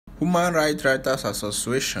Human Rights Writers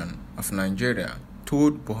Association of Nigeria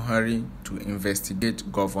told Buhari to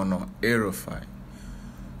investigate Governor El-Rufai.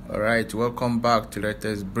 Alright, welcome back to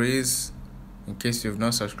Latest Breeze. In case you've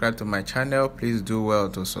not subscribed to my channel, please do well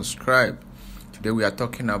to subscribe. Today we are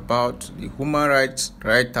talking about the Human Rights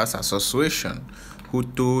Writers Association who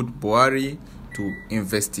told Buhari to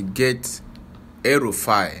investigate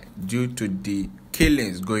El-Rufai due to the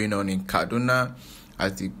killings going on in Kaduna.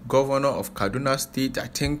 As the governor of Kaduna State, I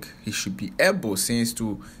think he should be able since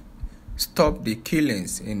to stop the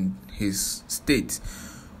killings in his state.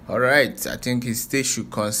 Alright, I think his state should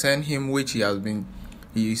concern him, which he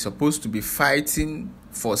is supposed to be fighting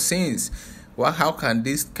for since. Well, how can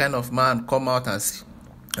this kind of man come out and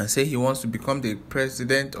say he wants to become the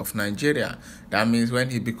president of Nigeria? That means when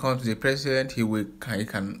he becomes the president, he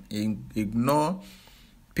can ignore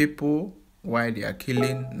people while they are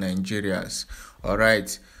killing Nigerians.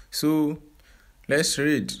 Alright, so let's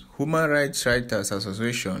read. Human Rights Writers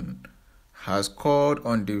Association has called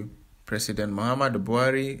on the President Muhammadu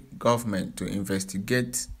Buhari government to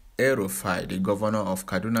investigate El-Rufai, the governor of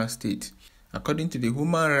Kaduna State. According to the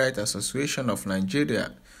Human Rights Association of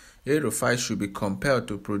Nigeria, El-Rufai should be compelled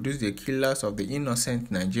to produce the killers of the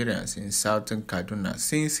innocent Nigerians in southern Kaduna,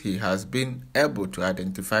 since he has been able to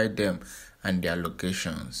identify them and their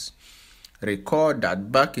locations. Recall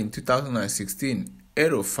that back in 2016,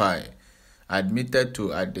 El-Rufai admitted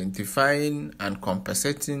to identifying and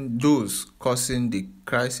compensating those causing the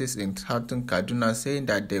crisis in southern Kaduna, saying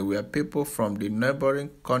that they were people from the neighboring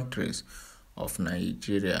countries of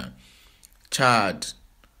Nigeria: Chad,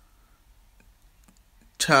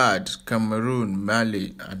 Cameroon,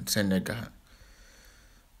 Mali, and Senegal.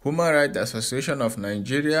 Human Rights Association of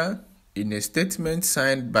Nigeria, in a statement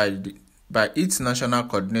signed by its national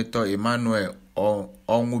coordinator Emmanuel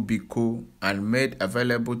Onwubiko and made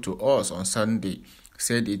available to us on Sunday,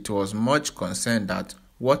 said it was much concerned that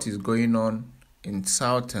what is going on in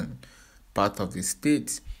southern part of the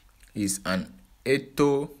state is an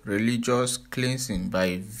ethno-religious cleansing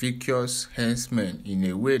by vicious henchmen in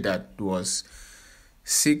a way that was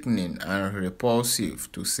sickening and repulsive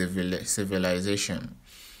to civilization.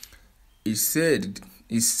 He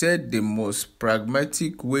said the most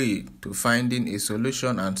pragmatic way to finding a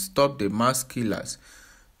solution and stop the mass killers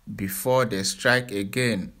before they strike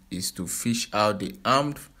again is to fish out the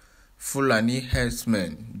armed Fulani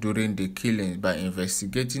herdsmen during the killings by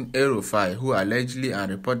investigating El-Rufai, who allegedly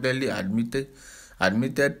and reportedly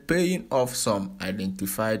admitted paying off some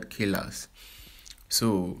identified killers.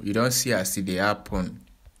 So you don't see as it happen.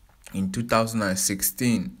 In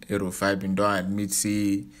 2016, El-Rufai been done admit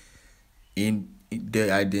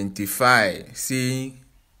they identify,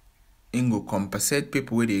 go compensate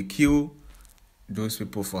people where they kill those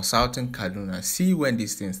people for southern Kaduna. See when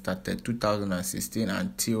this thing started, 2016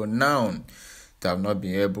 until now, they have not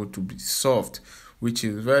been able to be solved, which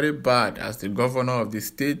is very bad. As the governor of the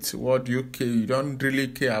state, what do you care? You don't really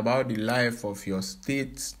care about the life of your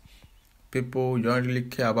state people. You don't really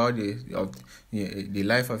care about the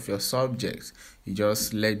life of your subjects. You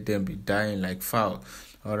just let them be dying like fowl.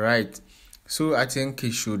 Alright. So I think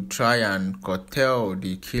he should try and curtail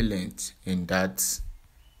the killings in that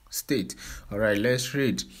state. Alright, let's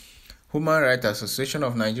read. Human Rights Association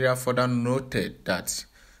of Nigeria further noted that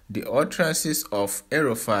the utterances of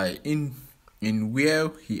El-Rufai in where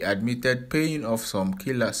he admitted paying off some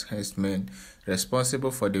killers herdsmen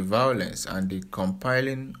responsible for the violence and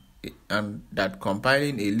compiling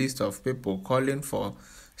a list of people calling for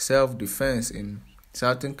self-defense in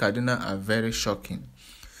southern Kaduna are very shocking.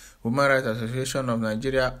 Human Rights Association of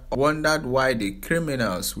Nigeria wondered why the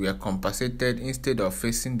criminals were compensated instead of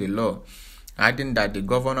facing the law, adding that the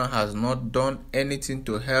governor has not done anything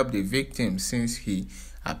to help the victims since he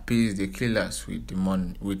appeased the killers with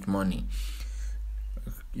money.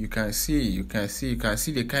 You can see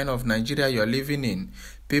the kind of Nigeria you're living in.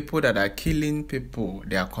 People that are killing people,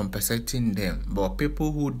 they are compensating them. But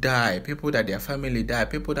people who die, people that their family die,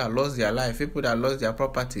 people that lost their life, people that lost their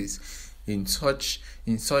properties in such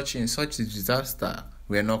disaster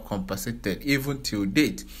were not compensated even till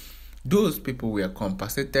date. Those people were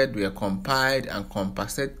compensated, were compiled and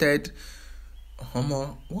compensated.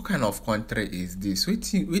 What kind of country is this?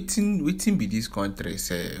 Waiting be this country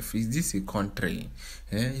self? Is this a country?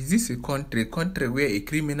 Is this a country where a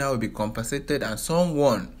criminal will be compensated and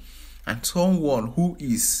someone who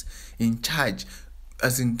is in charge,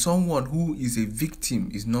 as in someone who is a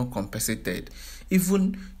victim, is not compensated?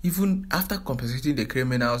 Even after compensating the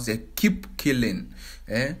criminals, they keep killing.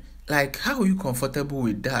 Like, how are you comfortable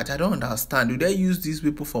with that? I don't understand. Do they use these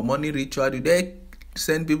people for money ritual? Do they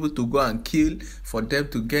send people to go and kill for them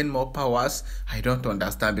to gain more powers. I don't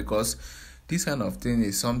understand, because this kind of thing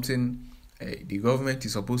is something the government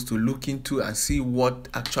is supposed to look into and see what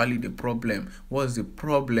actually the problem. What's the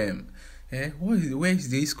problem? Where is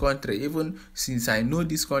this country? Even since I know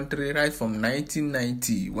this country right from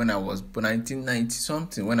 1990, when I was 1990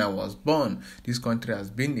 something, when I was born, this country has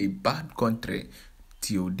been a bad country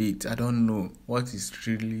till date. I don't know what is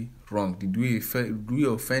really wrong. Did we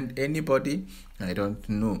offend anybody? I don't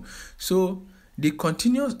know. So the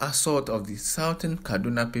continuous assault of the southern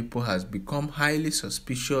Kaduna people has become highly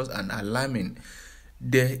suspicious and alarming.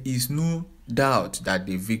 There is no doubt that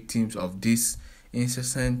the victims of this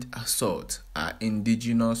incessant assault are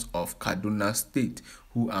indigenous of Kaduna State,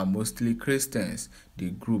 who are mostly Christians, the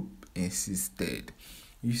group insisted.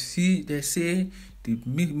 You see, they say the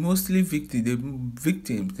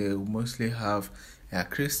victims they mostly have are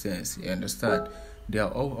Christians. You understand? They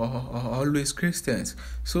are always Christians.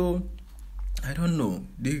 So I don't know.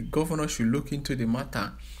 The governor should look into the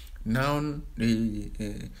matter. Now,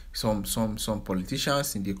 some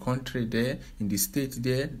politicians in the country there, in the state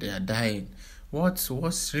there, they are dying. What's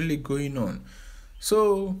really going on?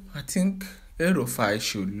 So I think El-Rufai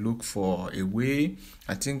should look for a way.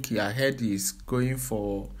 I think he ahead is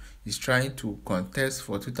trying to contest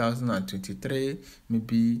for 2023.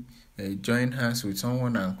 Maybe join hands with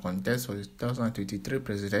someone and contest for the 2023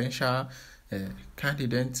 presidential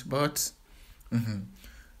candidate. But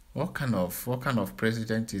what kind of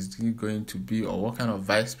president is he going to be, or what kind of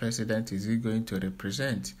vice president is he going to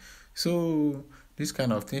represent? So this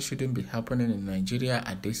kind of thing shouldn't be happening in Nigeria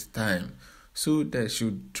at this time. So they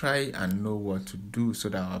should try and know what to do so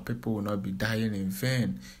that our people will not be dying in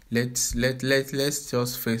vain. Let's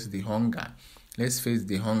just face the hunger. Let's face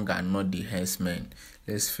the hunger and not the herdsmen.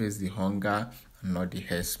 Let's face the hunger and not the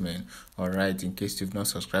herdsmen. Alright, in case you've not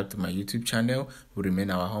subscribed to my YouTube channel, we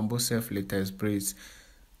remain our humble self, latest breeds.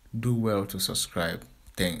 Do well to subscribe.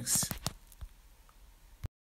 Thanks.